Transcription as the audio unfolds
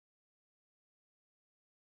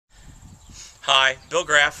Hi, Bill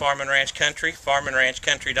Graff, Farm and Ranch Country,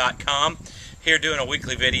 farmandranchcountry.com. Here doing a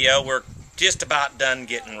weekly video. We're just about done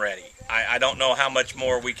getting ready. I don't know how much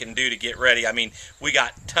more we can do to get ready. I mean, we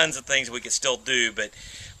got tons of things we could still do, but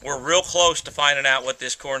we're real close to finding out what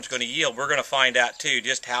this corn's going to yield. We're going to find out, too,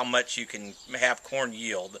 just how much you can have corn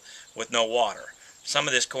yield with no water. Some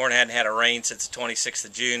of this corn hadn't had a rain since the 26th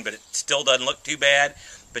of June, but it still doesn't look too bad,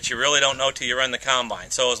 but you really don't know till you run the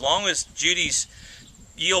combine. So as long as Judy's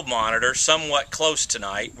yield monitor somewhat close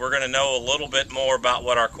tonight, we're going to know a little bit more about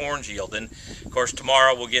what our corn's yielding. Of course,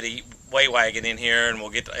 tomorrow we'll get a weigh wagon in here and we'll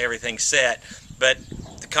get everything set, but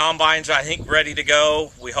the combine's, I think, ready to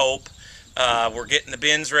go, we hope. We're getting the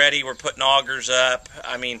bins ready, we're putting augers up.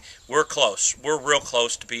 I mean, we're close. We're real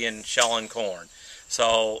close to being shelling corn.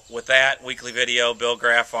 So with that weekly video, Bill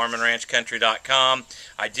Graff, farmandranchcountry.com.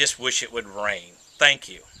 I just wish it would rain. Thank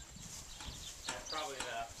you. That's probably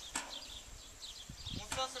enough. We'll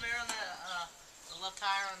throw some air on the left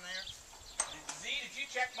tire on there. Z, did you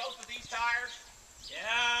check both of these tires?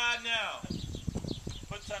 Yeah, no.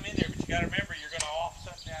 Put some in there, but you got to remember